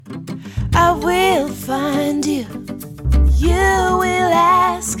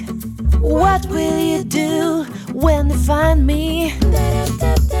find me.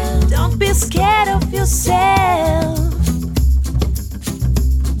 Don't be scared of yourself.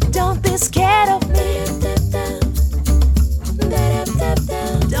 Don't be scared of me.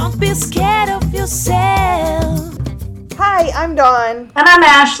 Don't be scared of yourself. Hi, I'm Dawn. And I'm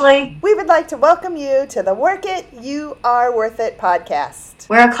Ashley. We would like to welcome you to the Work It, You Are Worth It podcast,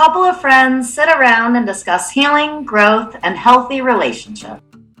 where a couple of friends sit around and discuss healing, growth, and healthy relationships.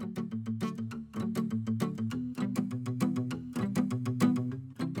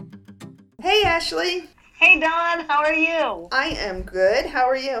 Hey, Ashley. Hey, Dawn. How are you? I am good. How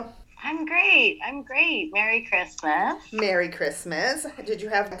are you? I'm great. Merry Christmas. Merry Christmas. Did you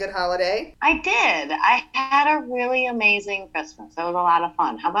have a good holiday? I did. I had a really amazing Christmas. It was a lot of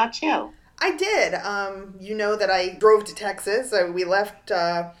fun. How about you? I did. You know that I drove to Texas. We left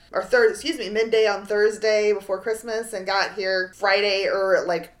midday on Thursday before Christmas and got here Friday or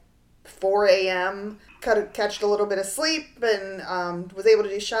like 4 a.m. Catched a little bit of sleep and was able to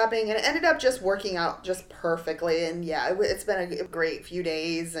do shopping, and it ended up just working out just perfectly. And yeah, it's been a great few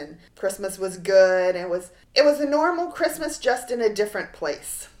days, and Christmas was good. It was a normal Christmas, just in a different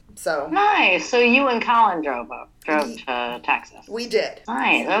place. So nice. So you and Colin drove to Texas. We did.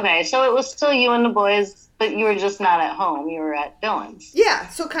 Nice. Okay. So it was still you and the boys, but you were just not at home. You were at Dylan's. Yeah.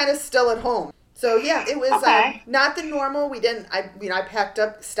 So kind of still at home. So yeah, it was not the normal. I packed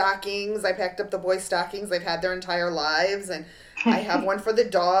up stockings. I packed up the boys' stockings. They've had their entire lives, and I have one for the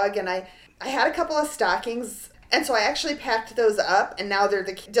dog. And I had a couple of stockings, and so I actually packed those up, and now they're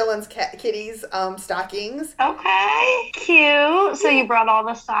Dylan's kitty's stockings. Okay, cute. So you brought all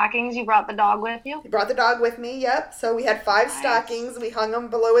the stockings. You brought the dog with you. I brought the dog with me. Yep. So we had 5 stockings. We hung them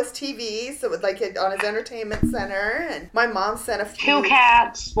below his TV, so it was like on his entertainment center. And my mom sent a few. 2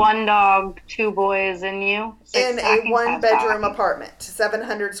 cats, 1 dog, 2 boys, and you. 6 in a 1-bedroom apartment,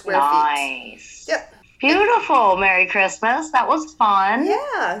 700 square feet. Nice. Yep. Beautiful. Merry Christmas. That was fun.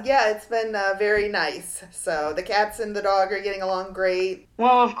 Yeah, it's been very nice. So the cats and the dog are getting along great.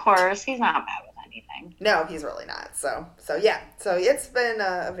 Well, of course, he's not bad with anything. No, he's really not. So yeah. So it's been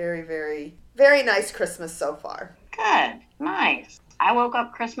a very, very, very nice Christmas so far. Good. Nice. I woke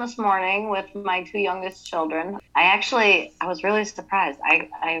up Christmas morning with my 2 youngest children. I was really surprised.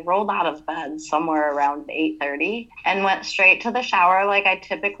 I rolled out of bed somewhere around 8:30 and went straight to the shower like I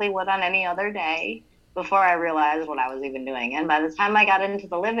typically would on any other day, before I realized what I was even doing. And by the time I got into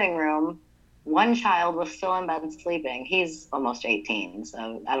the living room, 1 child was still in bed sleeping. He's almost 18,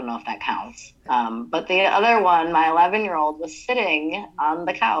 so I don't know if that counts. But the other one, my 11-year-old, was sitting on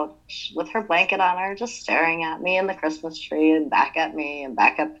the couch with her blanket on her, just staring at me and the Christmas tree and back at me and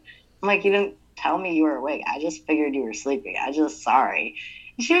back up. I'm like, you didn't tell me you were awake. I just figured you were sleeping. Sorry.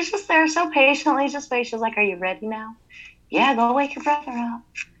 And she was just there so patiently, just wait. She was like, are you ready now? Yeah, go wake your brother up.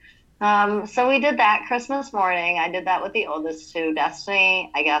 So we did that Christmas morning. I did that with the oldest 2.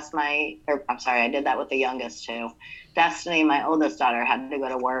 Destiny, I did that with the youngest 2. Destiny, my oldest daughter, had to go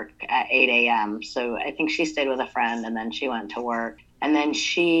to work at 8 a.m. So I think she stayed with a friend, and then she went to work. And then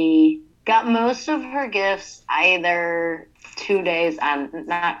she got most of her gifts either 2 days on,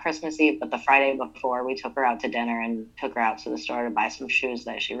 not Christmas Eve, but the Friday before. We took her out to dinner and took her out to the store to buy some shoes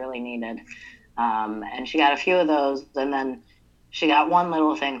that she really needed. And she got a few of those, and then she got one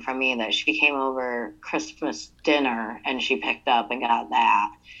little thing from me that she came over Christmas dinner and she picked up and got that.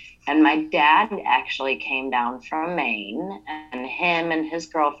 And my dad actually came down from Maine, and him and his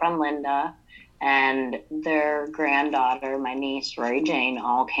girlfriend Linda and their granddaughter, my niece Rory Jane,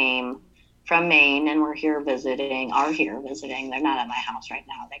 all came from Maine and are here visiting. They're not at my house right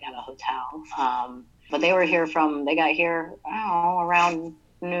now. They got a hotel. But they got here, around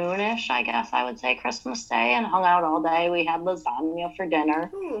noonish, I guess I would say, Christmas Day, and hung out all day. We had lasagna for dinner.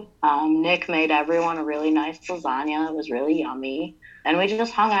 Nick made everyone a really nice lasagna. It was really yummy. And we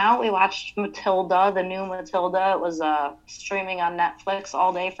just hung out. We watched Matilda, the new Matilda. It was streaming on Netflix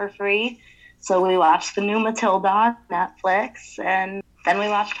all day for free. So we watched the new Matilda on Netflix, and then we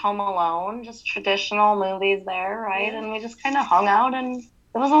watched Home Alone, just traditional movies there, right? And we just kind of hung out, and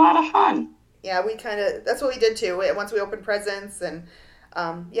it was a lot of fun. Yeah, that's what we did too. Once we opened presents, and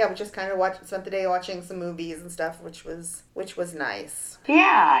we just kind of spent the day watching some movies and stuff, which was nice.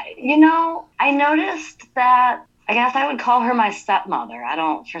 Yeah, I noticed that, I guess I would call her my stepmother.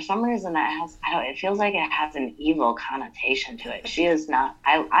 For some reason it feels like it has an evil connotation to it. She is not,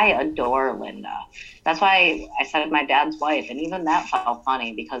 I adore Linda. That's why I said my dad's wife, and even that felt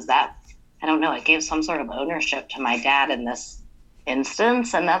funny because that, I don't know, it gave some sort of ownership to my dad in this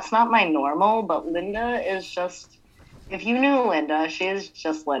instance, and that's not my normal, but Linda is just, if you knew Linda, she is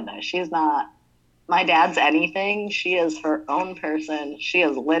just Linda. She's not my dad's anything, she is her own person. She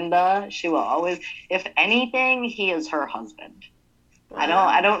is Linda. She will always, if anything, he is her husband. Wow.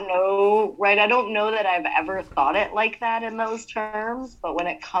 I don't know, right? I don't know that I've ever thought it like that in those terms, but when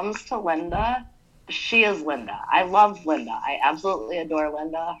it comes to Linda, she is Linda. I love Linda. I absolutely adore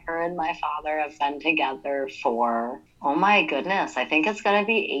Linda. Her and my father have been together for, oh my goodness, I think it's going to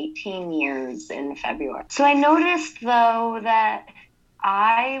be 18 years in February. So I noticed, though, that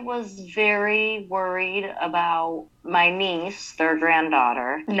I was very worried about my niece, their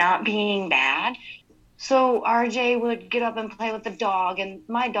granddaughter, not being bad. So RJ would get up and play with the dog, and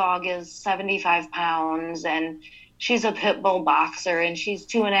my dog is 75 pounds, and she's a pit bull boxer, and she's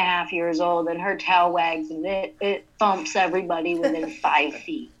 2.5 years old, and her tail wags, and it thumps everybody within 5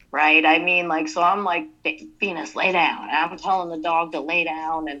 feet, right? I mean, like, so I'm like, Venus, lay down. And I'm telling the dog to lay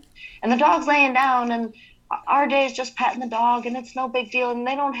down, and the dog's laying down, and RJ's just petting the dog, and it's no big deal, and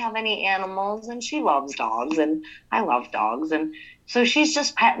they don't have any animals, and she loves dogs, and I love dogs, and so she's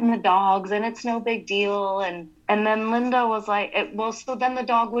just petting the dogs, and it's no big deal. And then Linda was like, so then the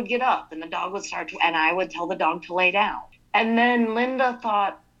dog would get up, and the dog would start to, and I would tell the dog to lay down. And then Linda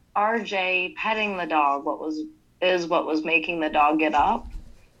thought RJ petting the dog is what was making the dog get up.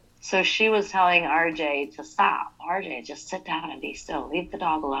 So she was telling RJ to stop. RJ, just sit down and be still. Leave the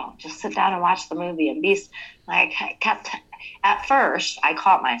dog alone. Just sit down and watch the movie and be like. At first, I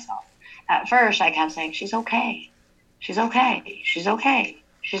caught myself. At first, I kept saying, she's okay. She's okay. She's okay.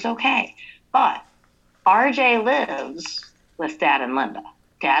 She's okay. But RJ lives with Dad and Linda.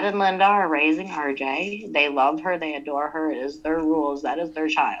 Dad and Linda are raising RJ. They love her. They adore her. It is their rules. That is their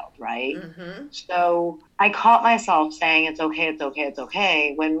child, right? Mm-hmm. So I caught myself saying, it's okay, it's okay, it's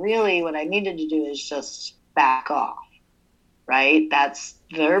okay, when really what I needed to do is just back off, right? That's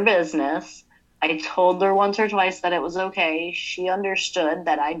their business. I told her once or twice that it was okay. She understood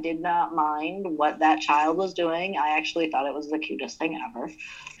that I did not mind what that child was doing. I actually thought it was the cutest thing ever.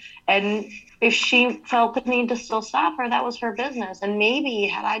 And if she felt the need to still stop her, that was her business. And maybe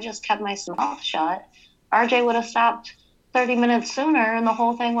had I just kept my mouth shut, RJ would have stopped 30 minutes sooner and the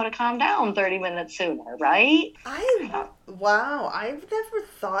whole thing would have calmed down 30 minutes sooner, right? Wow, I've never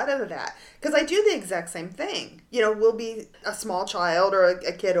thought of that. Because I do the exact same thing. You know, we'll be a small child or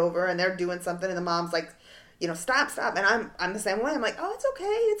a kid over and they're doing something and the mom's like, you know, stop. And I'm the same way. I'm like, oh, it's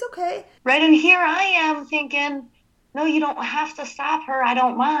okay. Right, and here I am thinking, no, you don't have to stop her. I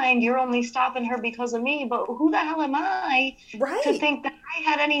don't mind. You're only stopping her because of me. But who the hell am I to think that I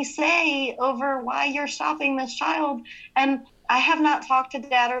had any say over why you're stopping this child? And I have not talked to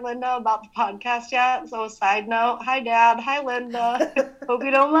Dad or Linda about the podcast yet. So side note, hi, Dad. Hi, Linda. Hope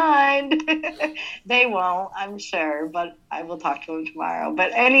you don't mind. They won't, I'm sure. But I will talk to them tomorrow.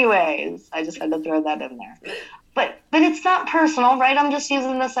 But anyways, I just had to throw that in there. But it's not personal, right? I'm just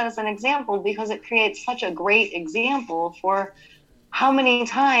using this as an example because it creates such a great example for how many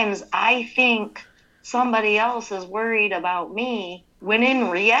times I think somebody else is worried about me when in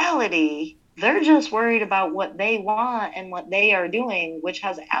reality, they're just worried about what they want and what they are doing, which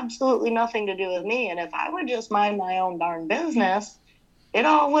has absolutely nothing to do with me. And if I would just mind my own darn business, it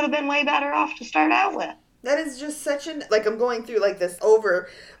all would have been way better off to start out with. That is just such I'm going through like this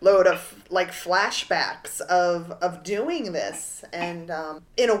overload of like flashbacks of doing this and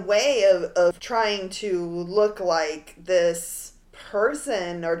in a way of trying to look like this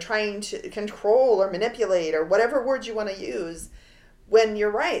person or trying to control or manipulate or whatever word you want to use when you're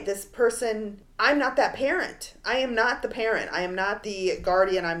right, this person, I'm not that parent. I am not the parent. I am not the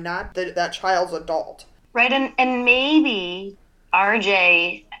guardian. I'm not that child's adult. Right, and maybe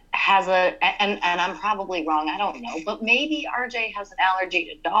RJ has and I'm probably wrong, I don't know, but maybe RJ has an allergy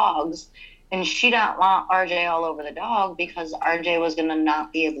to dogs and she don't want RJ all over the dog because RJ was going to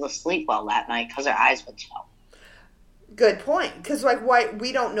not be able to sleep well that night because her eyes would swell. Good point. Because why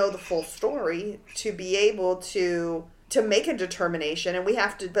we don't know the full story to be able to make a determination, and we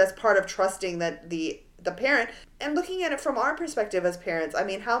have to, that's part of trusting that the parent and looking at it from our perspective as parents. I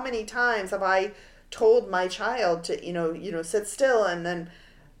mean, how many times have I told my child to, you know, sit still, and then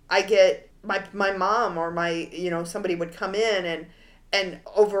I get my mom or somebody would come in and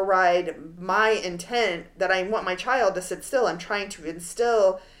override my intent that I want my child to sit still. I'm trying to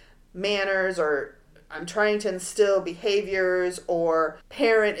instill manners, or I'm trying to instill behaviors or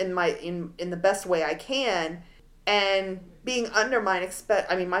parent in the best way I can, and being undermined.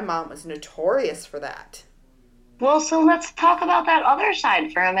 My mom was notorious for that. Well, so let's talk about that other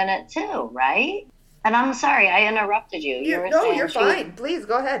side for a minute too, right? And I'm sorry, I interrupted you. You're fine. Please,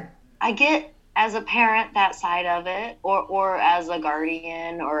 go ahead. I get as a parent, that side of it, or as a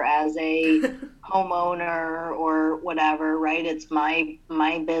guardian, or as a homeowner, or whatever, right? It's my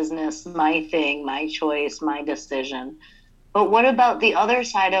business, my thing, my choice, my decision. But what about the other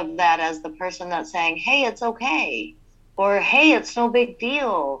side of that, as the person that's saying, hey, it's okay, or hey, it's no big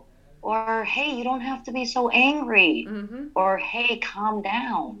deal, or hey, you don't have to be so angry, or hey, calm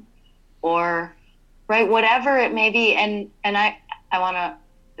down, or right, whatever it may be. And I want to,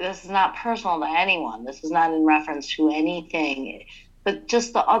 this is not personal to anyone. This is not in reference to anything, but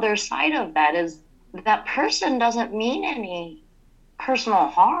just the other side of that is that person doesn't mean any personal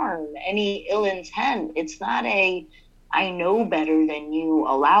harm, any ill intent. It's not a, I know better than you,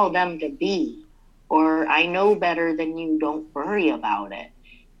 allow them to be, or I know better than you, don't worry about it.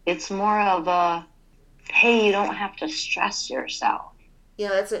 It's more of a, hey, you don't have to stress yourself. Yeah,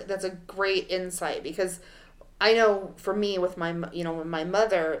 that's a great insight, because I know for me with my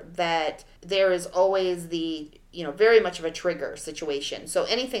mother that there is always the, very much of a trigger situation. So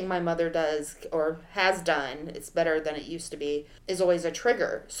anything my mother does or has done, it's better than it used to be, is always a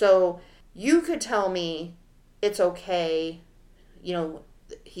trigger. So you could tell me it's okay,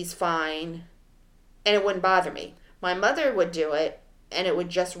 he's fine, and it wouldn't bother me. My mother would do it, and it would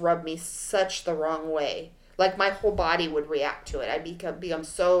just rub me such the wrong way. Like my whole body would react to it. I'd become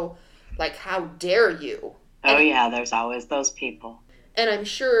so like, how dare you? Oh, yeah, there's always those people. And I'm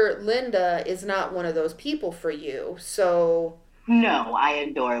sure Linda is not one of those people for you, so... No, I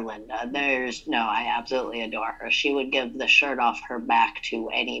adore Linda. I absolutely adore her. She would give the shirt off her back to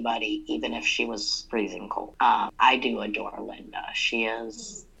anybody, even if she was freezing cold. I do adore Linda. She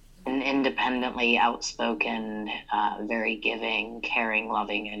is an independently outspoken, very giving, caring,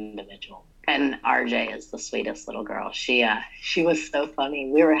 loving individual. And RJ is the sweetest little girl. She was so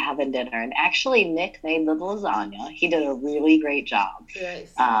funny. We were having dinner, and actually Nick made the lasagna. He did a really great job.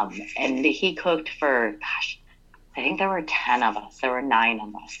 Nice. And he cooked for, I think there were 10 of us. There were 9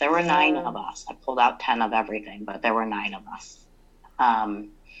 of us. There were 9 of us. I pulled out 10 of everything, but there were 9 of us. And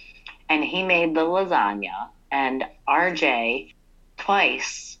he made the lasagna, and RJ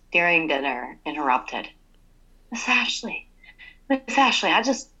twice during dinner interrupted. Miss Ashlea,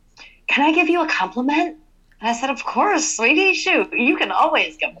 can I give you a compliment? And I said, of course, sweetie, shoot. You can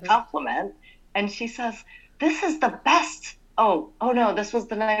always give a compliment. And she says, this is the best. Oh no, this was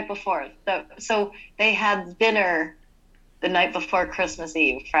the night before. So they had dinner the night before Christmas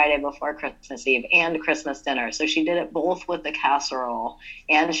Eve, Friday before Christmas Eve, and Christmas dinner. So she did it both with the casserole,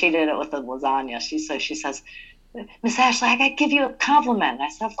 and she did it with the lasagna. She says, Miss Ashlea, I gotta give you a compliment. I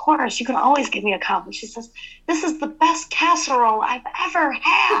said, of course, you can always give me a compliment. She says, this is the best casserole I've ever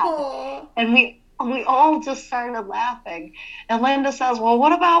had. Aww. And we all just started laughing. And Linda says, well,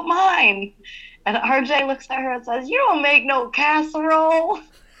 what about mine? And RJ looks at her and says, you don't make no casserole.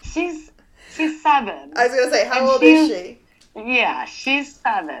 She's 7. I was gonna say, how old is she? Yeah, she's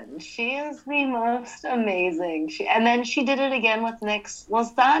 7. She is the most amazing. And then she did it again with Nick's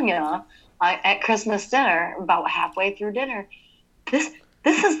lasagna at Christmas dinner, about halfway through dinner. This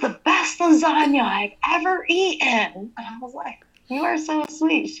is the best lasagna I've ever eaten. And I was like, you are so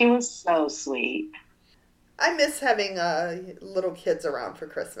sweet. She was so sweet. I miss having little kids around for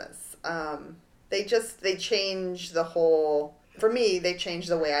Christmas. They change the whole... For me, they change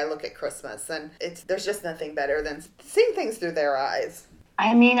the way I look at Christmas. And there's just nothing better than seeing things through their eyes.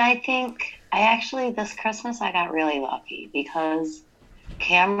 I mean, I think this Christmas I got really lucky because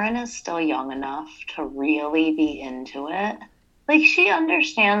Cameron is still young enough to really be into it. Like, she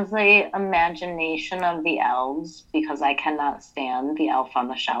understands the imagination of the elves because I cannot stand the elf on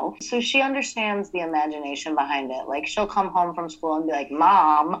the shelf. So she understands the imagination behind it. Like, she'll come home from school and be like,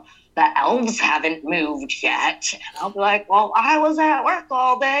 Mom, the elves haven't moved yet. And I'll be like, well, I was at work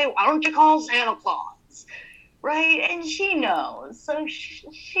all day. Why don't you call Santa Claus? Right? And she knows. So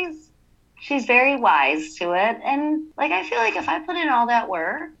she's very wise to it. And, like, I feel like if I put in all that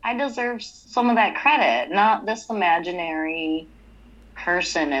work, I deserve some of that credit, not this imaginary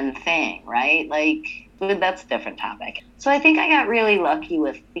person and thing, right? Like, that's a different topic. So I think I got really lucky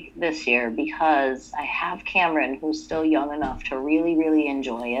with this year because I have Cameron, who's still young enough to really, really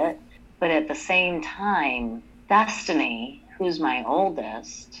enjoy it. But at the same time, Destiny, who's my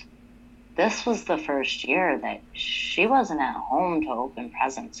oldest, this was the first year that she wasn't at home to open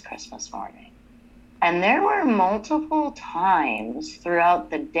presents Christmas morning. And there were multiple times throughout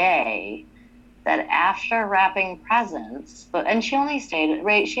the day that after wrapping presents, and she only stayed,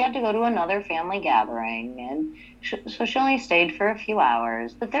 right, she had to go to another family gathering, and so she only stayed for a few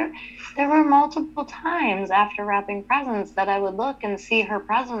hours. But there were multiple times after wrapping presents that I would look and see her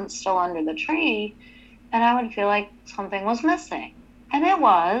presents still under the tree, and I would feel like something was missing. And it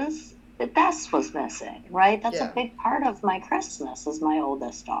was Des was missing, right? That's Yeah. a big part of my Christmas is my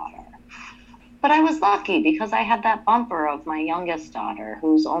oldest daughter. But I was lucky because I had that bumper of my youngest daughter,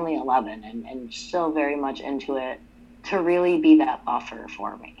 who's only 11 and still very much into it, to really be that buffer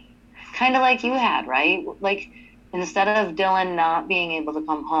for me. Kind of like you had, right? Like, instead of Dylan not being able to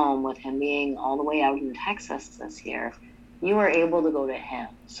come home with him being all the way out in Texas this year, you were able to go to him.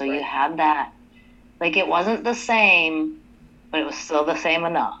 So Right. you had that, like, it wasn't the same, but it was still the same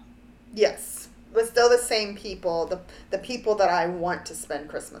enough. Yes. But still the same people, the people that I want to spend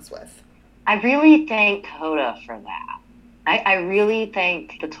Christmas with. I really thank Coda for that. I really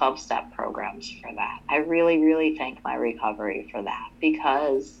thank the 12-step programs for that. I really, really thank my recovery for that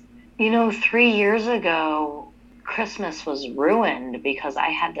because, 3 years ago, Christmas was ruined because I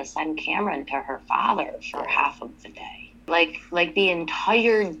had to send Cameron to her father for half of the day. Like the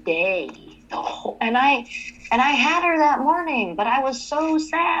entire day. And I had her that morning, but I was so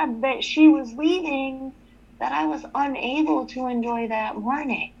sad that she was leaving that I was unable to enjoy that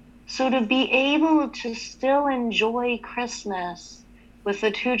morning. So to be able to still enjoy Christmas with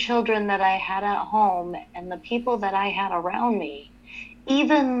the 2 children that I had at home and the people that I had around me,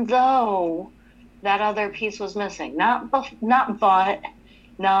 even though that other piece was missing, not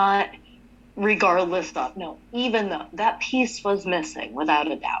regardless of, no, even though that piece was missing, without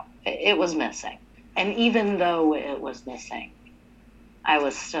a doubt, it was missing. And even though it was missing, I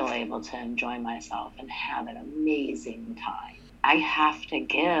was still able to enjoy myself and have an amazing time. I have to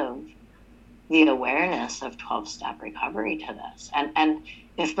give the awareness of 12-step recovery to this. And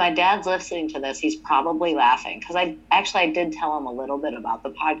if my dad's listening to this, he's probably laughing because I did tell him a little bit about the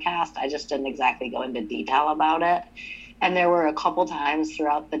podcast. I just didn't exactly go into detail about it. And there were a couple times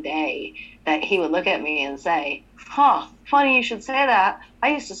throughout the day that he would look at me and say, funny you should say that.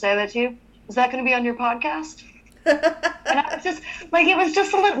 I used to say that too. Is that going to be on your podcast? And I was just like, it was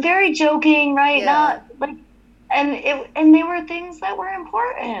just a little very joking, right? Yeah. Not like, and they were things that were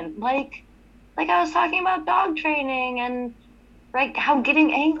important. Like I was talking about dog training and like how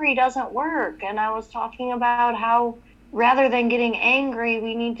getting angry doesn't work. And I was talking about how rather than getting angry,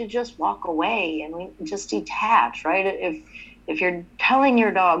 we need to just walk away and we just detach, right? If you're telling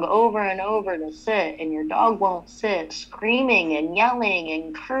your dog over and over to sit and your dog won't sit, screaming and yelling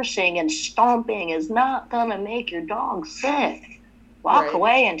and cursing and stomping is not going to make your dog sit. Walk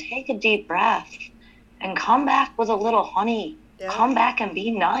away and take a deep breath and come back with a little honey. Yeah. Come back and be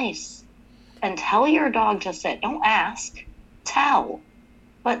nice and tell your dog to sit. Don't ask, tell,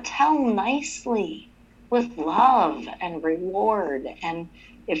 but tell nicely with love and reward. And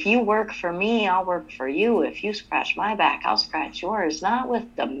if you work for me, I'll work for you. If you scratch my back, I'll scratch yours. Not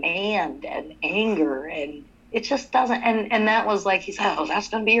with demand and anger. And it just doesn't. And that was like, he said, that's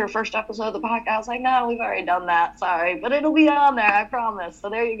going to be your first episode of the podcast. I was like, no, we've already done that. Sorry. But it'll be on there. I promise. So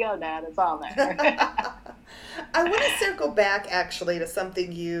there you go, Dad. It's on there. I want to circle back actually to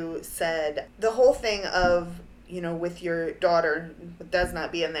something you said. The whole thing of, with your daughter, with Des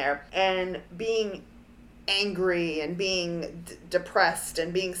not being there, and being angry and being depressed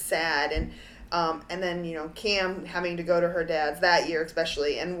and being sad and then Cam having to go to her dad's that year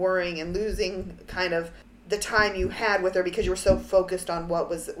especially and worrying and losing kind of the time you had with her because you were so focused on what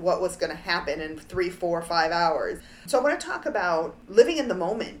was going to happen in 3, 4, 5 hours. So I want to talk about living in the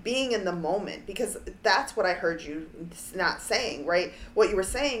moment, being in the moment, because that's what I heard you not saying, right? What you were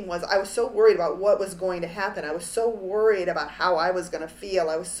saying was, I was so worried about what was going to happen. I was so worried about how I was going to feel.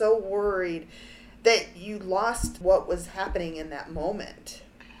 I was so worried that you lost what was happening in that moment.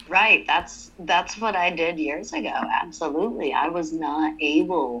 Right. That's what I did years ago. Absolutely. I was not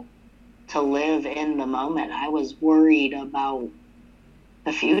able to live in the moment. I was worried about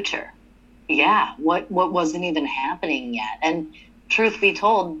the future. Yeah. What wasn't even happening yet. And truth be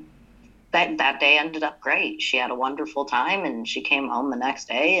told, that day ended up great. She had a wonderful time and she came home the next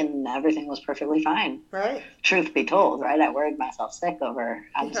day and everything was perfectly fine. Right. Truth be told, right? I worried myself sick over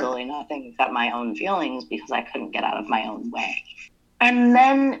absolutely nothing except my own feelings because I couldn't get out of my own way. And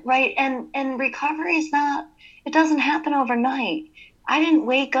then, right, and recovery is not, it doesn't happen overnight. I didn't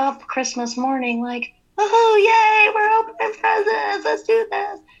wake up Christmas morning like, oh, yay, we're opening presents, let's do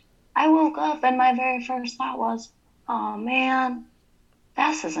this. I woke up and my very first thought was, oh man,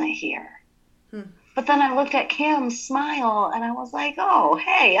 Bess isn't here. But then I looked at Cam's smile and I was like, oh,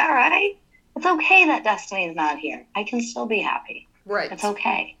 hey, all right. It's okay that Destiny's not here. I can still be happy. Right. It's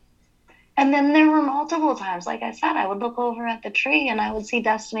okay. And then there were multiple times, like I said, I would look over at the tree and I would see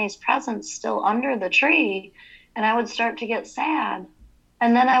Destiny's presents still under the tree and I would start to get sad.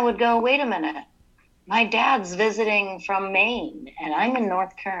 And then I would go, wait a minute. My dad's visiting from Maine and I'm in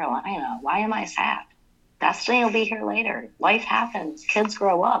North Carolina. Why am I sad? Destiny will be here later. Life happens. Kids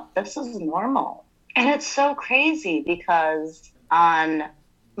grow up. This is normal. And it's so crazy because on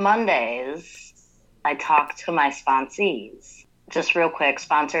Mondays, I talk to my sponsees. Just real quick,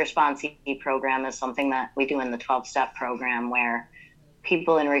 sponsee program is something that we do in the 12-step program where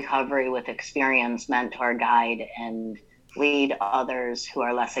people in recovery with experience mentor, guide, and lead others who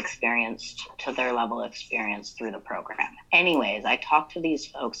are less experienced to their level of experience through the program. Anyways, I talk to these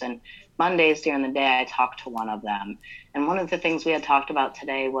folks, and Mondays during the day, I talk to one of them. And one of the things we had talked about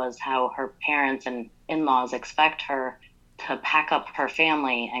today was how her parents and in-laws expect her to pack up her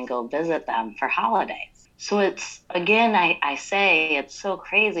family and go visit them for holidays. So it's, again, I say it's so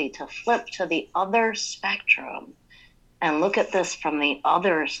crazy to flip to the other spectrum and look at this from the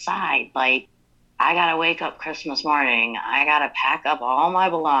other side. Like, I got to wake up Christmas morning. I got to pack up all my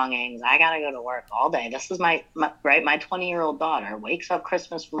belongings. I got to go to work all day. This is my 20-year-old daughter wakes up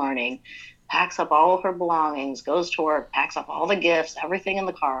Christmas morning, packs up all of her belongings, goes to work, packs up all the gifts, everything in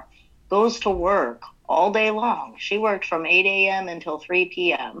the car, goes to work all day long. She worked from 8 a.m. until 3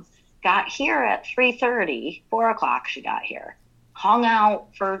 p.m., got here at 3:30, 4 o'clock she got here, hung out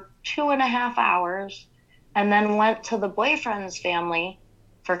for 2.5 hours, and then went to the boyfriend's family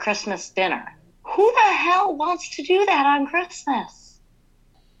for Christmas dinner. Who the hell wants to do that on Christmas?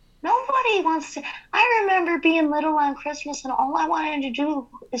 Nobody wants to. I remember being little on Christmas and all I wanted to do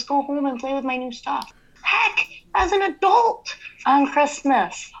is go home and play with my new stuff. Heck, as an adult on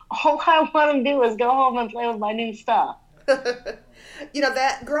Christmas, all I want to do is go home and play with my new stuff.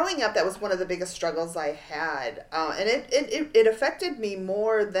 That growing up, that was one of the biggest struggles I had. And it affected me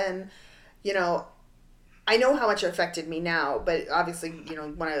more than, I know how much it affected me now, but obviously,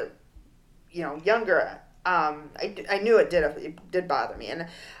 when I, younger, I knew it did bother me. And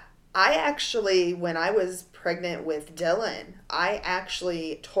I actually, when I was pregnant with Dylan, I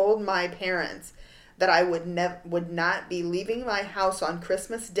actually told my parents that I would not be leaving my house on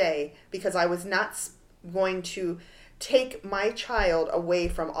Christmas Day because I was not going to take my child away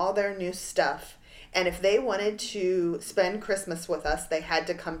from all their new stuff. And if they wanted to spend Christmas with us, they had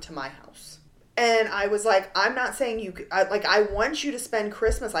to come to my house. And I was like, I'm not saying I want you to spend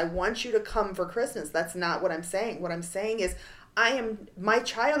Christmas. I want you to come for Christmas. That's not what I'm saying. What I'm saying is my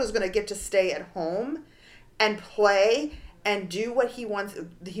child is going to get to stay at home and play and do what he wants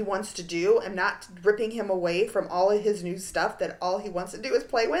to do. I'm not ripping him away from all of his new stuff that all he wants to do is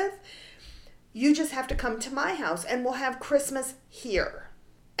play with. You just have to come to my house and we'll have Christmas here.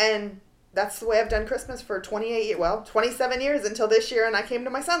 And that's the way I've done Christmas for 27 years until this year, and I came to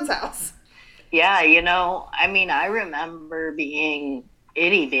my son's house. Yeah, I remember being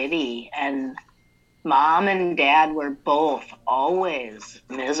itty bitty, and Mom and Dad were both always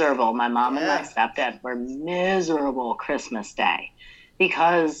miserable. My mom and my stepdad were miserable Christmas Day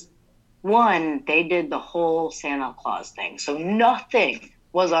because, one, they did the whole Santa Claus thing. So nothing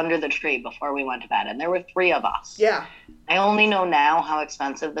was under the tree before we went to bed, and there were 3 of us. Yeah. I only know now how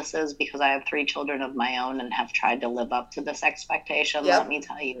expensive this is because I have 3 children of my own and have tried to live up to this expectation. Yep. Let me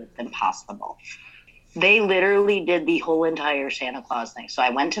tell you, it's impossible. They literally did the whole entire Santa Claus thing. So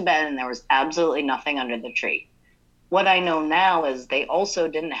I went to bed and there was absolutely nothing under the tree. What I know now is they also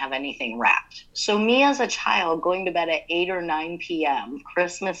didn't have anything wrapped. So me as a child going to bed at 8 or 9 p.m.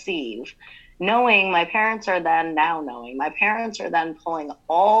 Christmas Eve, my parents are then pulling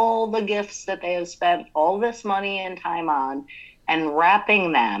all the gifts that they have spent all this money and time on and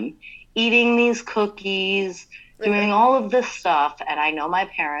wrapping them, eating these cookies, doing all of this stuff. And I know my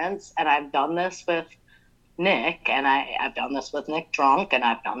parents, and I've done this with Nick, and I've done this with Nick drunk, and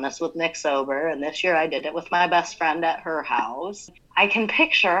I've done this with Nick sober, and this year I did it with my best friend at her house. I can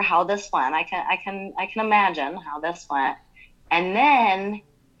picture how this went. I can imagine how this went. And then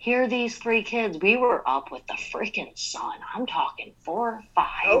here these 3 kids, we were up with the freaking sun. I'm talking 4 or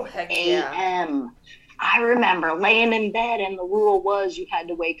 5 a.m. I remember laying in bed, and the rule was you had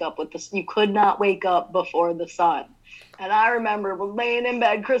to wake up you could not wake up before the sun. And I remember laying in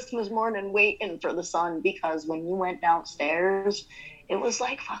bed Christmas morning waiting for the sun, because when you went downstairs, it was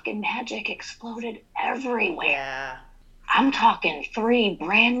like fucking magic exploded everywhere. Yeah. I'm talking 3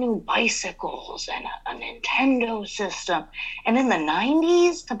 brand new bicycles and a Nintendo system. And in the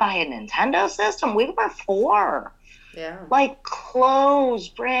 90s, to buy a Nintendo system, we were 4. Yeah. Like clothes,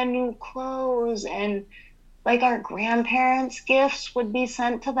 brand new clothes. And like our grandparents' gifts would be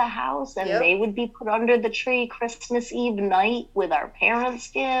sent to the house, and they would be put under the tree Christmas Eve night with our parents'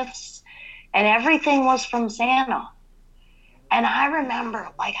 gifts. And everything was from Santa. And I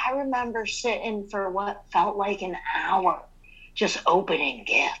remember sitting for what felt like an hour, just opening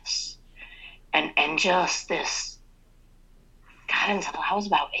gifts and just this God, until I was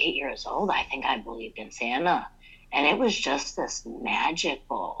about 8 years old, I think I believed in Santa. And it was just this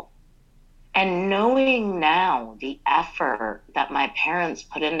magical. And knowing now the effort that my parents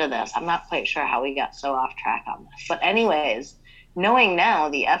put into this, I'm not quite sure how we got so off track on this. But anyways, knowing now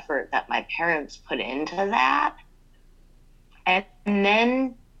the effort that my parents put into that, and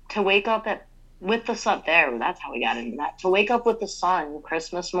then to wake up with the sun there, that's how we got into that. To wake up with the sun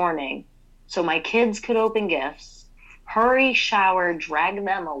Christmas morning so my kids could open gifts, hurry, shower, drag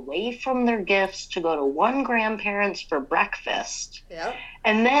them away from their gifts to go to one grandparent's for breakfast. Yep.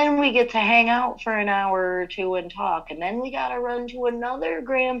 And then we get to hang out for an hour or two and talk. And then we got to run to another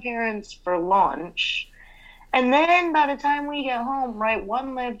grandparent's for lunch. And then by the time we get home, right,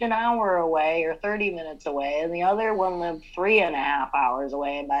 one lived an hour away or 30 minutes away, and the other one lived 3.5 hours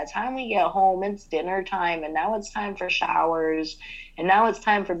away. And by the time we get home, it's dinner time, and now it's time for showers, and now it's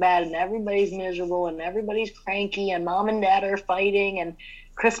time for bed, and everybody's miserable, and everybody's cranky, and mom and dad are fighting, and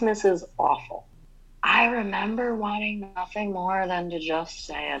Christmas is awful. I remember wanting nothing more than to just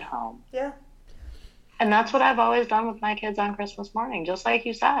stay at home. Yeah. And that's what I've always done with my kids on Christmas morning, just like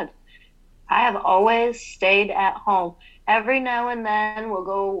you said. I have always stayed at home. Every now and then we'll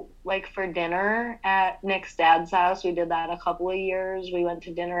go like for dinner at Nick's dad's house. We did that a couple of years. We went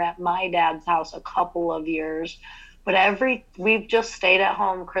to dinner at my dad's house a couple of years. But we've just stayed at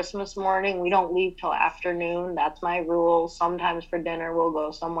home Christmas morning. We don't leave till afternoon. That's my rule. Sometimes for dinner we'll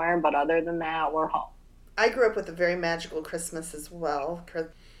go somewhere, but other than that, we're home. I grew up with a very magical Christmas as well.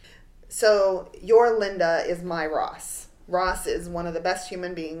 So your Linda is my Ross. Ross is one of the best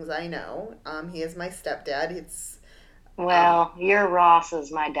human beings I know. He is my stepdad. Your Ross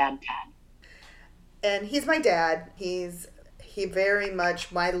is my dad. And he's my dad. He very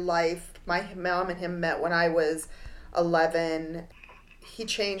much my life. My mom and him met when I was 11. He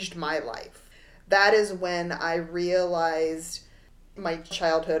changed my life. That is when I realized my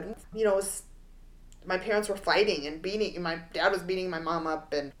childhood, my parents were fighting and my dad was beating my mom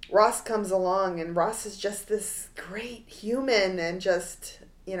up, and Ross comes along, and Ross is just this great human, and just,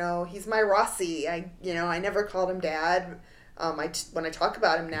 he's my Rossie. I never called him dad. When I talk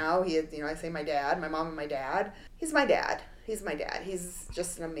about him now, I say my dad, my mom and my dad. He's my dad. He's my dad. He's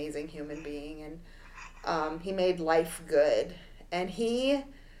just an amazing human being, and he made life good, and he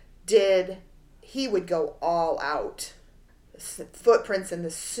would go all out. Footprints in the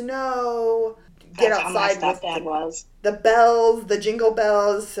snow, get outside with the bells, the jingle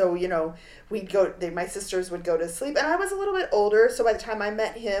bells. So, my sisters would go to sleep, and I was a little bit older. So by the time I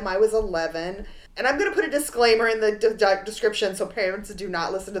met him, I was 11. And I'm going to put a disclaimer in the description so parents do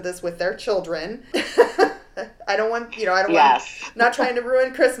not listen to this with their children. I don't want, not trying to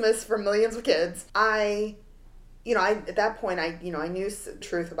ruin Christmas for millions of kids. At that point, I knew the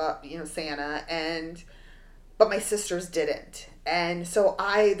truth about, Santa, but my sisters didn't. And so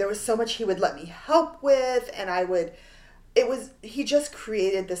there was so much he would let me help with, and he just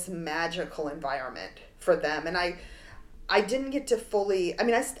created this magical environment for them. And I didn't get to fully, I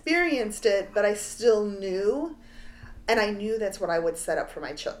experienced it, but I still knew, and I knew that's what I would set up for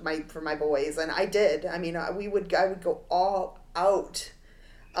my boys. And I did. I would go all out.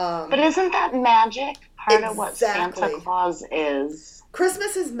 But isn't that magic part of what Santa Claus is?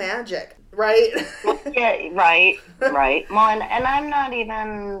 Christmas is magic. Right? Yeah, right. Well, and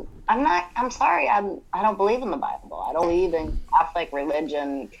I'm sorry, I don't believe in the Bible. I don't believe in Catholic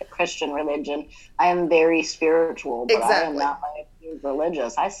religion, Christian religion. I am very spiritual, but I am not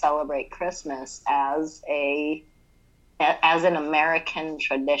religious. I celebrate Christmas as an American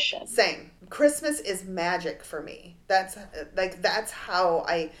tradition. Same. Christmas is magic for me. That's how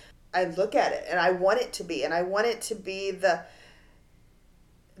I look at it, and I want it to be. And I want it to be that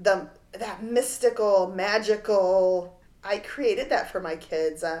mystical, magical. I created that for my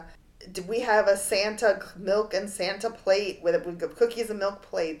kids. We have a Santa milk and Santa plate with cookies and milk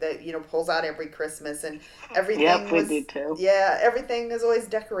plate that pulls out every Christmas, and everything. Yep, we do too. Yeah, everything is always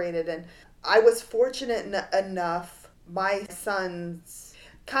decorated, and I was fortunate enough. My son's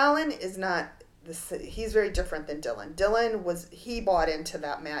Colin is not. He's very different than Dylan. He bought into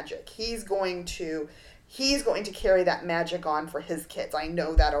that magic. He's going to carry that magic on for his kids. I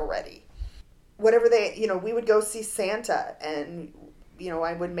know that already. Whatever we would go see Santa, and,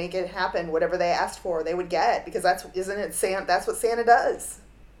 I would make it happen. Whatever they asked for, they would get, because that's what Santa does.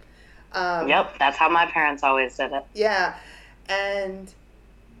 Yep, that's how my parents always did it. Yeah, and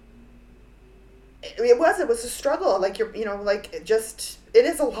it was a struggle. It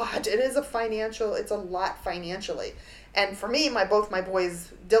is a lot. It's a lot financially. And for me, both my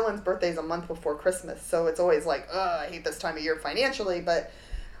boys, Dylan's birthday's a month before Christmas, so it's always I hate this time of year financially, but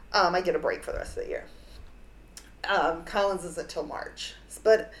I get a break for the rest of the year. Collins isn't till March.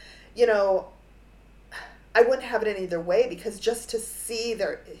 But, you know, I wouldn't have it any other way, because just to see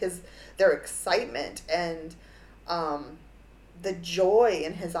their excitement and the joy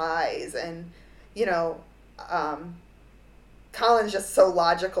in his eyes, and, you know, Colin's just so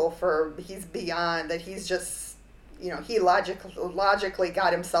logical he's beyond that. He's just, you know, he logically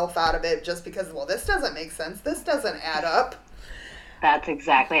got himself out of it just because, well, this doesn't make sense. This doesn't add up. That's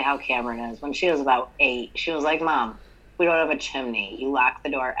exactly how Cameron is. When she was about 8, she was like, Mom, we don't have a chimney. You lock the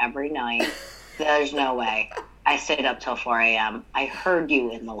door every night. There's no way. I stayed up till 4 a.m. I heard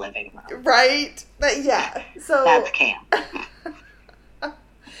you in the living room. Right? But yeah. So that's Cam.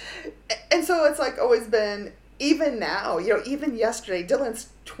 And so it's like always been, even now, you know, even yesterday, Dylan's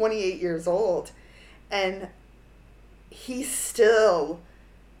 28 years old, and he still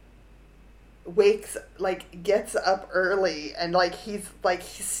gets up early, and he's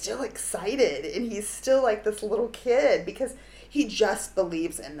still excited, and he's still like this little kid, because he just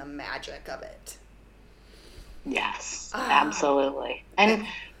believes in the magic of it. Yes, absolutely. And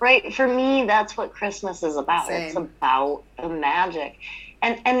right, for me, that's what Christmas is about. Same. It's about the magic.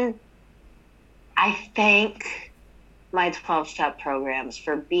 And I thank my 12-step programs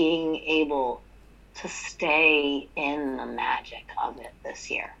for being able to stay in the magic of it this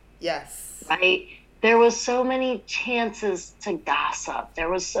year. Yes. Right? There was so many chances to gossip. There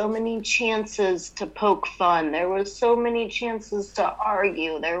was so many chances to poke fun. There was so many chances to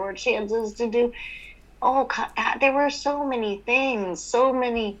argue. There were chances to do... Oh, God, there were so many things, so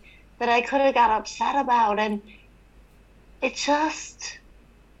many that I could have got upset about. And it just...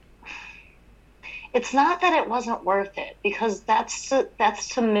 It's not that it wasn't worth it, because that's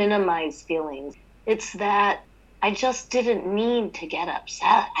to minimize feelings. It's that I just didn't need to get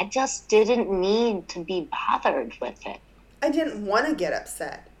upset. I just didn't need to be bothered with it. I didn't want to get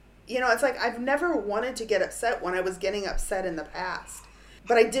upset. You know, it's like I've never wanted to get upset when I was getting upset in the past.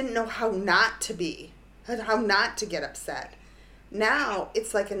 But I didn't know how not to get upset. Now,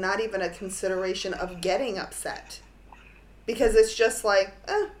 it's like not even a consideration of getting upset. Because it's just like,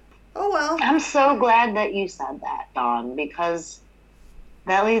 oh well. I'm so glad that you said that, Dawn, because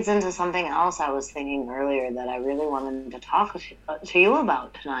that leads into something else I was thinking earlier that I really wanted to talk to you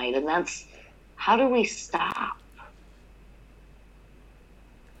about tonight, and that's, how do we stop?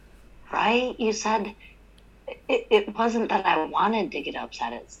 Right? You said it wasn't that I wanted to get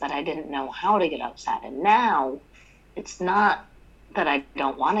upset, it's that I didn't know how to get upset. And now it's not that I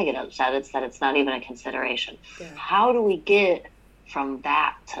don't want to get upset, it's that it's not even a consideration. Yeah. How do we get from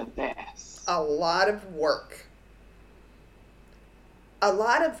that to this? A lot of work. A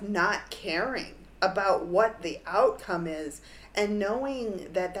lot of not caring about what the outcome is, and knowing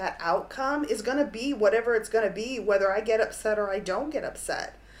that that outcome is going to be whatever it's going to be, whether I get upset or I don't get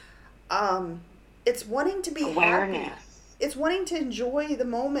upset. It's wanting to be awareness. Happy. It's wanting to enjoy the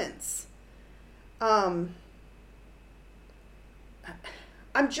moments. I'm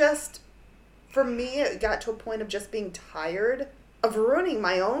just, for me, it got to a point of just being tired of ruining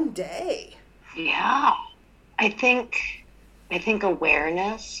my own day. Yeah. I think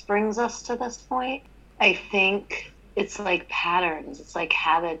awareness brings us to this point. I think it's like patterns. It's like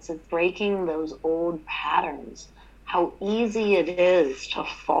habits. It's breaking those old patterns. How easy it is to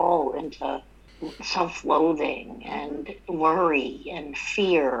fall into self-loathing and worry and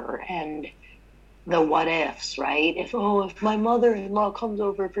fear and the what ifs, right? If my mother-in-law comes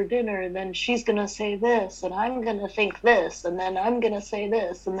over for dinner, then she's going to say this, and I'm going to think this, and then I'm going to say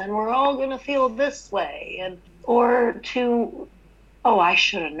this, and then we're all going to feel this way. Or to, I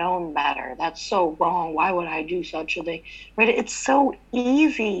should have known better. That's so wrong. Why would I do such a thing? Right? It's so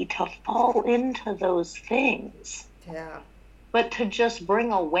easy to fall into those things. Yeah. But to just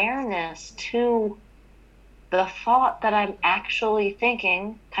bring awareness to the thought that I'm actually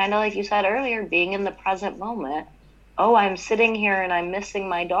thinking, kind of like you said earlier, being in the present moment. I'm sitting here and I'm missing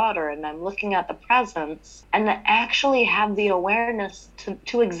my daughter, and I'm looking at the presents, and to actually have the awareness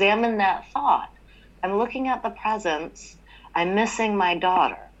to examine that thought. I'm looking at the presents, I'm missing my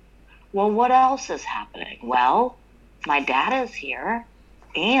daughter. Well, what else is happening? Well, my dad is here,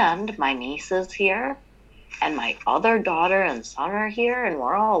 and my niece is here, and my other daughter and son are here, and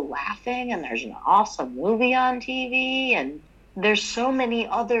we're all laughing, and there's an awesome movie on TV, and there's so many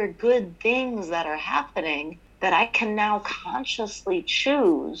other good things that are happening that I can now consciously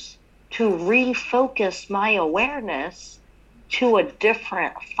choose to refocus my awareness to a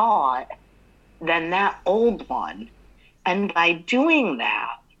different thought than that old one. And by doing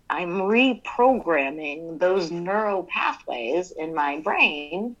that, I'm reprogramming those neural pathways in my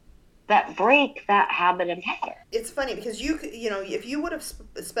brain that break that habit and pattern. It's funny because you know, if you would have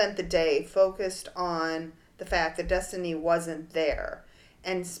spent the day focused on the fact that Destiny wasn't there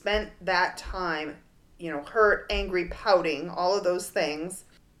and spent that time, hurt, angry, pouting, all of those things,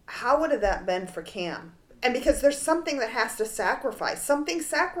 how would have that been for Cam? And because there's something that has to sacrifice. Something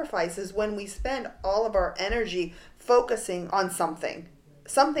sacrifices when we spend all of our energy focusing on something.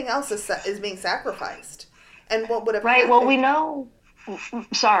 Something else is being sacrificed. And what would have Right, happened? well, we know...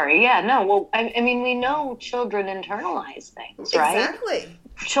 Sorry, yeah, no, well, I mean, we know children internalize things, right? Exactly.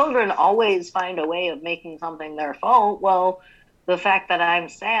 Children always find a way of making something their fault. Well, the fact that I'm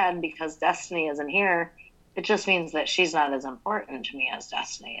sad because Destiny isn't here, it just means that she's not as important to me as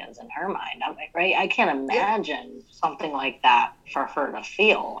Destiny is in her mind. Right? I can't imagine something like that for her to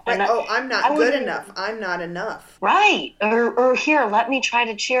feel. Right. And I'm not good enough. I'm not enough. Right. Or here, let me try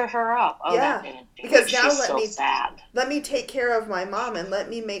to cheer her up. Oh, yeah. That didn't do because it. now She's still sad. Let me take care of my mom and let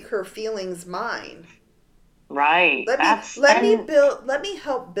me make her feelings mine. Right. Let me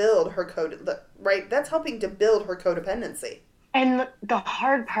help build her right? That's helping to build her codependency. And the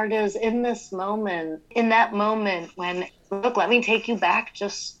hard part is in that moment when, look, let me take you back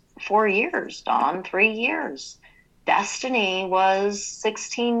just 4 years, Dawn, 3 years. Destiny was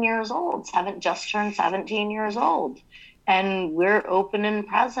 16 years old, just turned 17 years old. And we're opening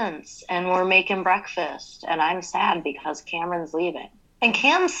presents and we're making breakfast. And I'm sad because Cameron's leaving. And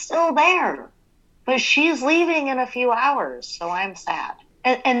Cam's still there, but she's leaving in a few hours. So I'm sad.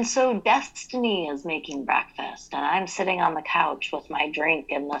 And so Destiny is making breakfast, and I'm sitting on the couch with my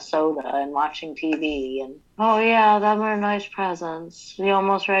drink and the soda and watching TV. And, oh, yeah, them are nice presents. You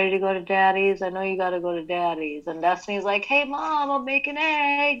almost ready to go to Daddy's? I know you got to go to Daddy's. And Destiny's like, hey, Mom, I'm making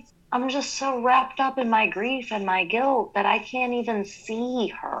eggs. I'm just so wrapped up in my grief and my guilt that I can't even see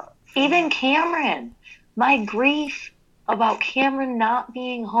her. Even Cameron, my grief about Cameron not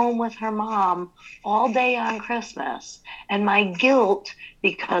being home with her mom all day on Christmas, and my guilt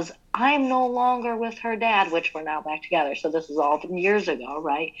because I'm no longer with her dad, which we're now back together. So this is all from years ago,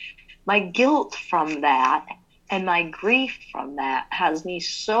 right? My guilt from that and my grief from that has me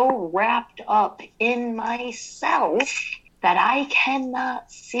so wrapped up in myself that I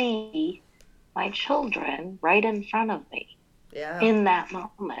cannot see my children right in front of me. Yeah. In that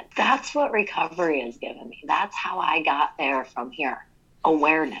moment. That's what recovery has given me. That's how I got there from here.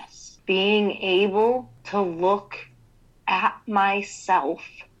 Awareness. Being able to look at myself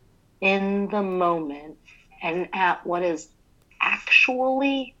in the moment and at what is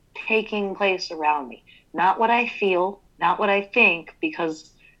actually taking place around me. Not what I feel, not what I think, because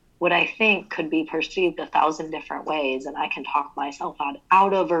what I think could be perceived 1,000 different ways, and I can talk myself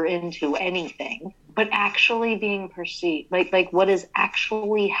out of or into anything. But actually being perceived, like what is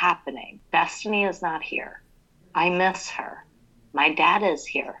actually happening. Destiny is not here. I miss her. My dad is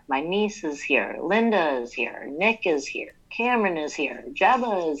here. My niece is here. Linda is here. Nick is here. Cameron is here.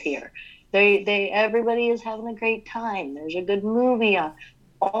 Jebba is here. Everybody is having a great time. There's a good movie on.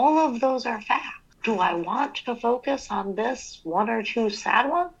 All of those are facts. Do I want to focus on this 1 or 2 sad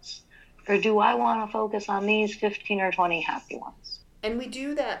ones? Or do I want to focus on these 15 or 20 happy ones? And we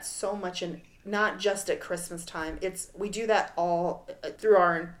do that so much, and not just at Christmas time. We do that all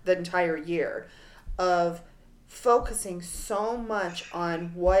through the entire year, of focusing so much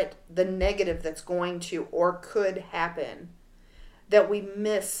on what the negative that's going to or could happen that we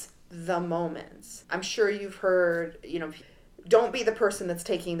miss the moments. I'm sure you've heard, don't be the person that's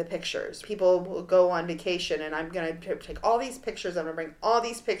taking the pictures. People will go on vacation and I'm going to take all these pictures. I'm going to bring all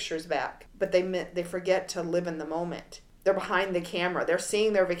these pictures back. But they forget to live in the moment. They're behind the camera. They're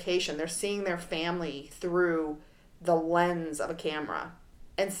seeing their vacation. They're seeing their family through the lens of a camera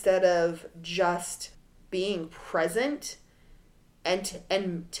instead of just being present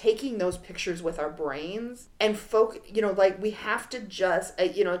and taking those pictures with our brains and we have to just,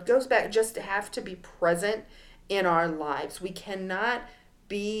 it goes back just to have to be present in our lives. We cannot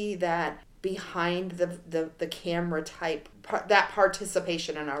be that behind the camera type, that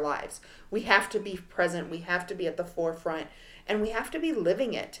participation in our lives. We have to be present. We have to be at the forefront, and we have to be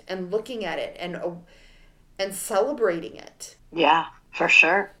living it and looking at it and celebrating it. Yeah, for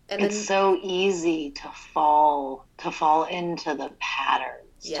sure. And it's so easy to fall into the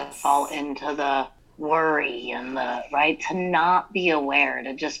patterns, yes. To fall into the worry and to not be aware,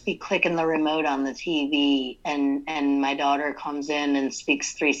 to just be clicking the remote on the TV, and my daughter comes in and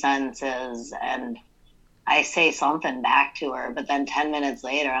speaks 3 sentences and I say something back to her, but then 10 minutes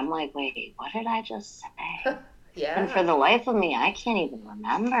later I'm like, wait, what did I just say? Yeah. And for the life of me, I can't even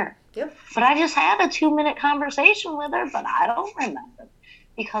remember. Yep. But I just had a 2-minute conversation with her, but I don't remember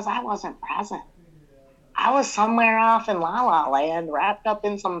because I wasn't present. I was somewhere off in La La Land, wrapped up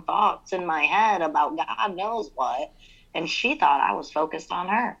in some thoughts in my head about God knows what, and she thought I was focused on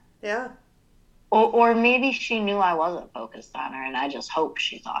her. Yeah. Or maybe she knew I wasn't focused on her, and I just hope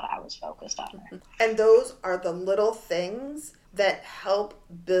she thought I was focused on her. And those are the little things that help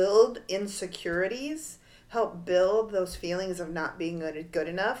build insecurities, help build those feelings of not being good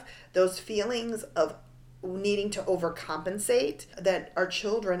enough, those feelings of needing to overcompensate that our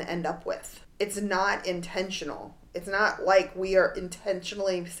children end up with. It's not intentional. It's not like we are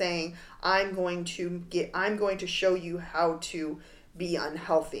intentionally saying, I'm going to show you how to be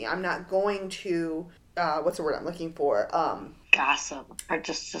unhealthy. I'm not going to, what's the word I'm looking for? Gossip or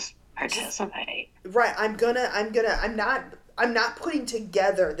just participate. Right. I'm not putting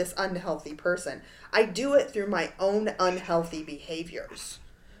together this unhealthy person. I do it through my own unhealthy behaviors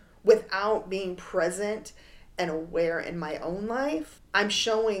without being present and aware in my own life. I'm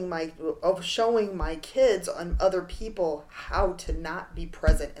showing my kids and other people how to not be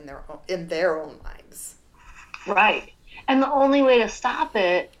present in their own lives. Right. And the only way to stop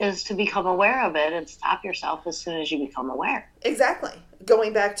it is to become aware of it and stop yourself as soon as you become aware. Exactly.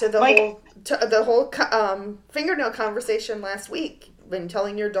 Going back to the whole fingernail conversation last week, when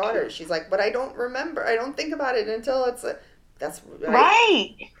telling your daughter, she's like, "But I don't remember. I don't think about it until it's that's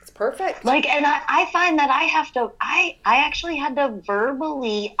right. It's perfect." Like, and I find that I actually had to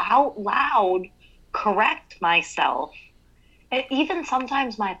verbally out loud correct myself, and even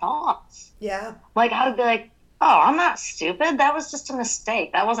sometimes my thoughts. Yeah. Like, I would be like, "Oh, I'm not stupid. That was just a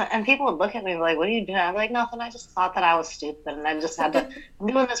mistake. That wasn't," and people would look at me like, "What are you doing?" I'm like, "Nothing. I just thought that I was stupid. And I just had to, I'm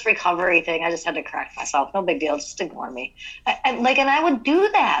doing this recovery thing. I just had to correct myself. No big deal. Just ignore me." And I would do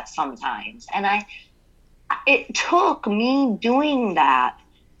that sometimes. And it took me doing that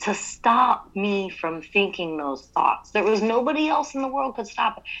to stop me from thinking those thoughts. There was nobody else in the world could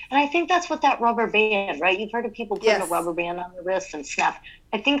stop it. And I think that's what that rubber band, right? You've heard of people putting a rubber band on their wrist and snap.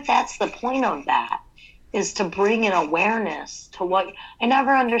 I think that's the point of that, is to bring an awareness to what I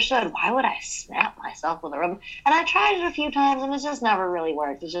never understood. Why would I snap myself with a rubber? And I tried it a few times and it just never really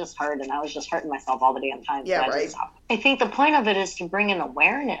worked. It just hurt, and I was just hurting myself all the damn time. Yeah, so right. I think the point of it is to bring an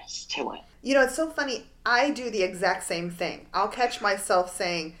awareness to it. You know, it's so funny. I do the exact same thing. I'll catch myself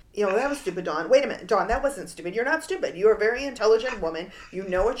saying, "That was stupid, Dawn. Wait a minute, Dawn, that wasn't stupid. You're not stupid. You're a very intelligent woman. You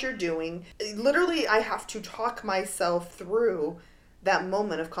know what you're doing." Literally, I have to talk myself through that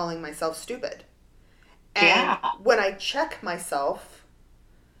moment of calling myself stupid. And when I check myself,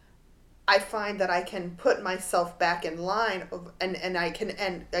 I find that I can put myself back in line and I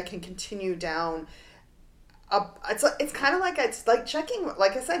can continue down. It's kind of like it's like checking,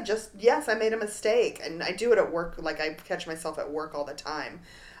 like I said, just, yes, I made a mistake, and I do it at work. Like, I catch myself at work all the time.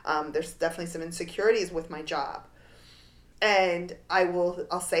 There's definitely some insecurities with my job, and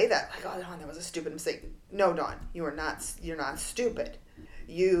I'll say that, like, "Oh, Dawn, that was a stupid mistake." No, Dawn, you're not stupid.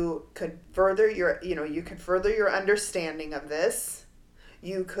 You could further your understanding of this.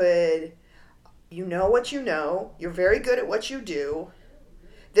 You know what you know. You're very good at what you do.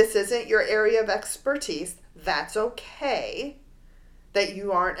 This isn't your area of expertise. That's okay that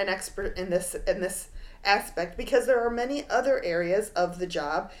you aren't an expert in this aspect, because there are many other areas of the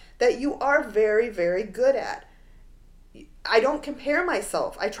job that you are very, very good at. I don't compare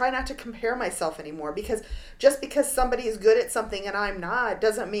myself. I try not to compare myself anymore, because just because somebody is good at something and I'm not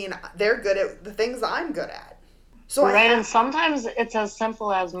doesn't mean they're good at the things I'm good at. So and sometimes it's as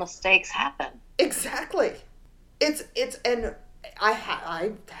simple as mistakes happen. Exactly. And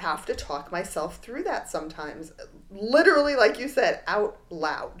I have to talk myself through that sometimes. Literally, like you said, out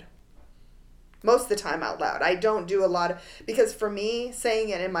loud. Most of the time out loud. I don't do a lot of, because for me, saying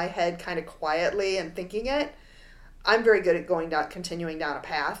it in my head kind of quietly and thinking it, I'm very good at continuing down a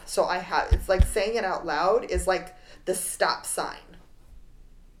path. So it's like saying it out loud is like the stop sign.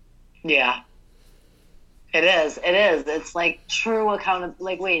 Yeah. It is. It's like true account.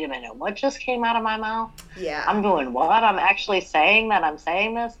 Like, wait a minute, what just came out of my mouth? Yeah. I'm doing what? I'm actually saying that I'm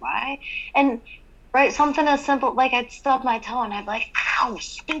saying this? Why? And, right, something as simple, like, I'd stub my toe and I'd be like, "Ow,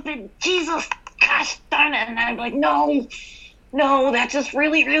 stupid, Jesus, gosh darn it." And I'd be like, no, that just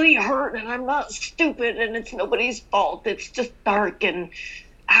really, really hurt, and I'm not stupid, and it's nobody's fault. It's just dark, and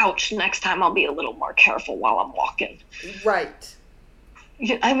ouch, next time I'll be a little more careful while I'm walking. Right.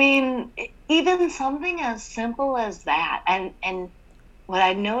 I mean, even something as simple as that, and what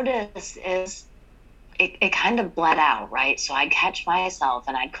I noticed is it kind of bled out, right? So I'd catch myself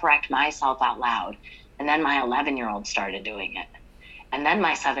and I'd correct myself out loud, and then my 11-year-old started doing it, and then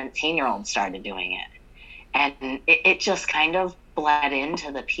my 17-year-old started doing it, and it just kind of bled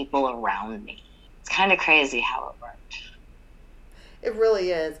into the people around me. It's kind of crazy how it worked. It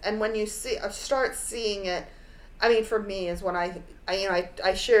really is. And when you start seeing it, I mean, for me, is when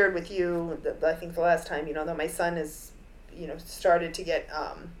I shared with you, I think the last time, that my son is, started to get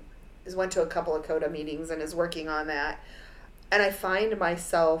went to a couple of CODA meetings and is working on that. And I find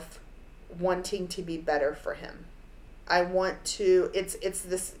myself wanting to be better for him. I want to, it's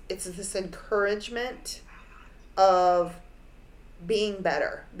this encouragement of being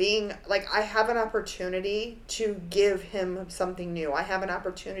better, being like, I have an opportunity to give him something new. I have an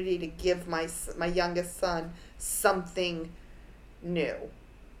opportunity to give my youngest son something new,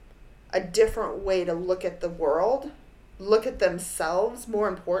 a different way to look at the world, look at themselves, more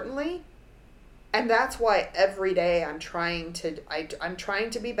importantly. And that's why every day I'm trying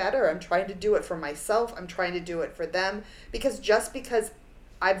to be better. I'm trying to do it for myself. I'm trying to do it for them. Because just because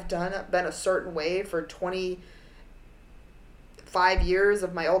I've been a certain way for 25 years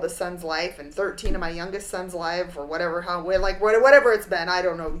of my oldest son's life and 13 of my youngest son's life, or whatever, whatever it's been, I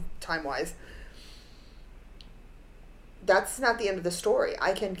don't know time-wise. That's not the end of the story.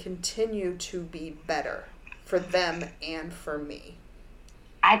 I can continue to be better for them and for me.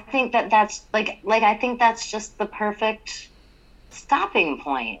 I think that's I think that's just the perfect stopping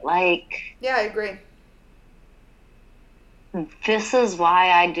point. Like, yeah, I agree. This is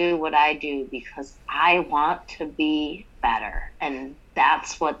why I do what I do, because I want to be better. And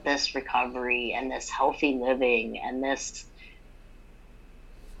that's what this recovery and this healthy living and this,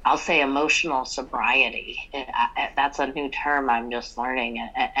 I'll say, emotional sobriety, that's a new term I'm just learning.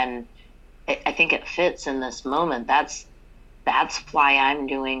 And I think it fits in this moment. That's why I'm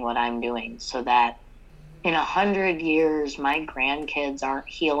doing what I'm doing, so that in 100 years, my grandkids aren't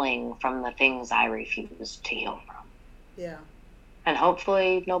healing from the things I refuse to heal from. Yeah. And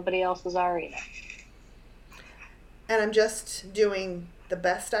hopefully nobody else is are either. And I'm just doing the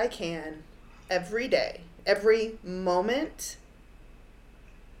best I can every day, every moment.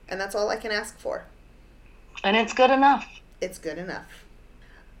 And that's all I can ask for. And it's good enough. It's good enough.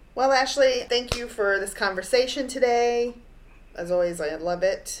 Well, Ashley, thank you for this conversation today. As always, I love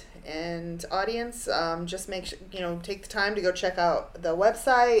it. And audience, just make sure, take the time to go check out the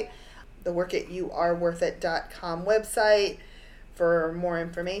website, the workityouareworthit.com website for more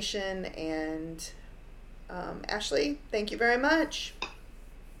information. And Ashley, thank you very much.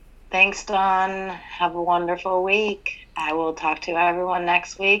 Thanks, Dawn. Have a wonderful week. I will talk to everyone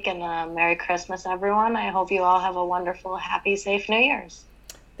next week, and Merry Christmas, everyone. I hope you all have a wonderful, happy, safe New Year's.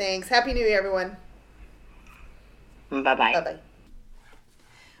 Thanks. Happy New Year, everyone. Bye-bye. Bye-bye.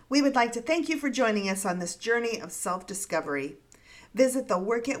 We would like to thank you for joining us on this journey of self-discovery. Visit the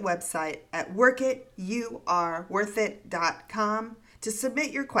Work It website at workityouareworthit.com to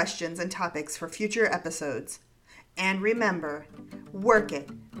submit your questions and topics for future episodes. And remember, work it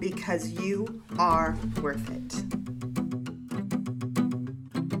because you are worth it.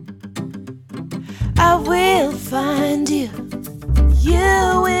 I will find you. You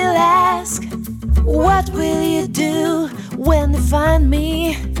will ask, what will you do when you find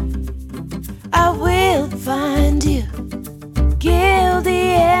me? I will find you. Give the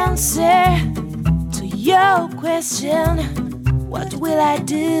answer to your question. What will I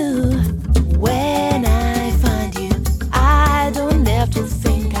do when I find you? I don't have to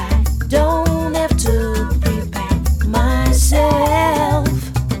think, I don't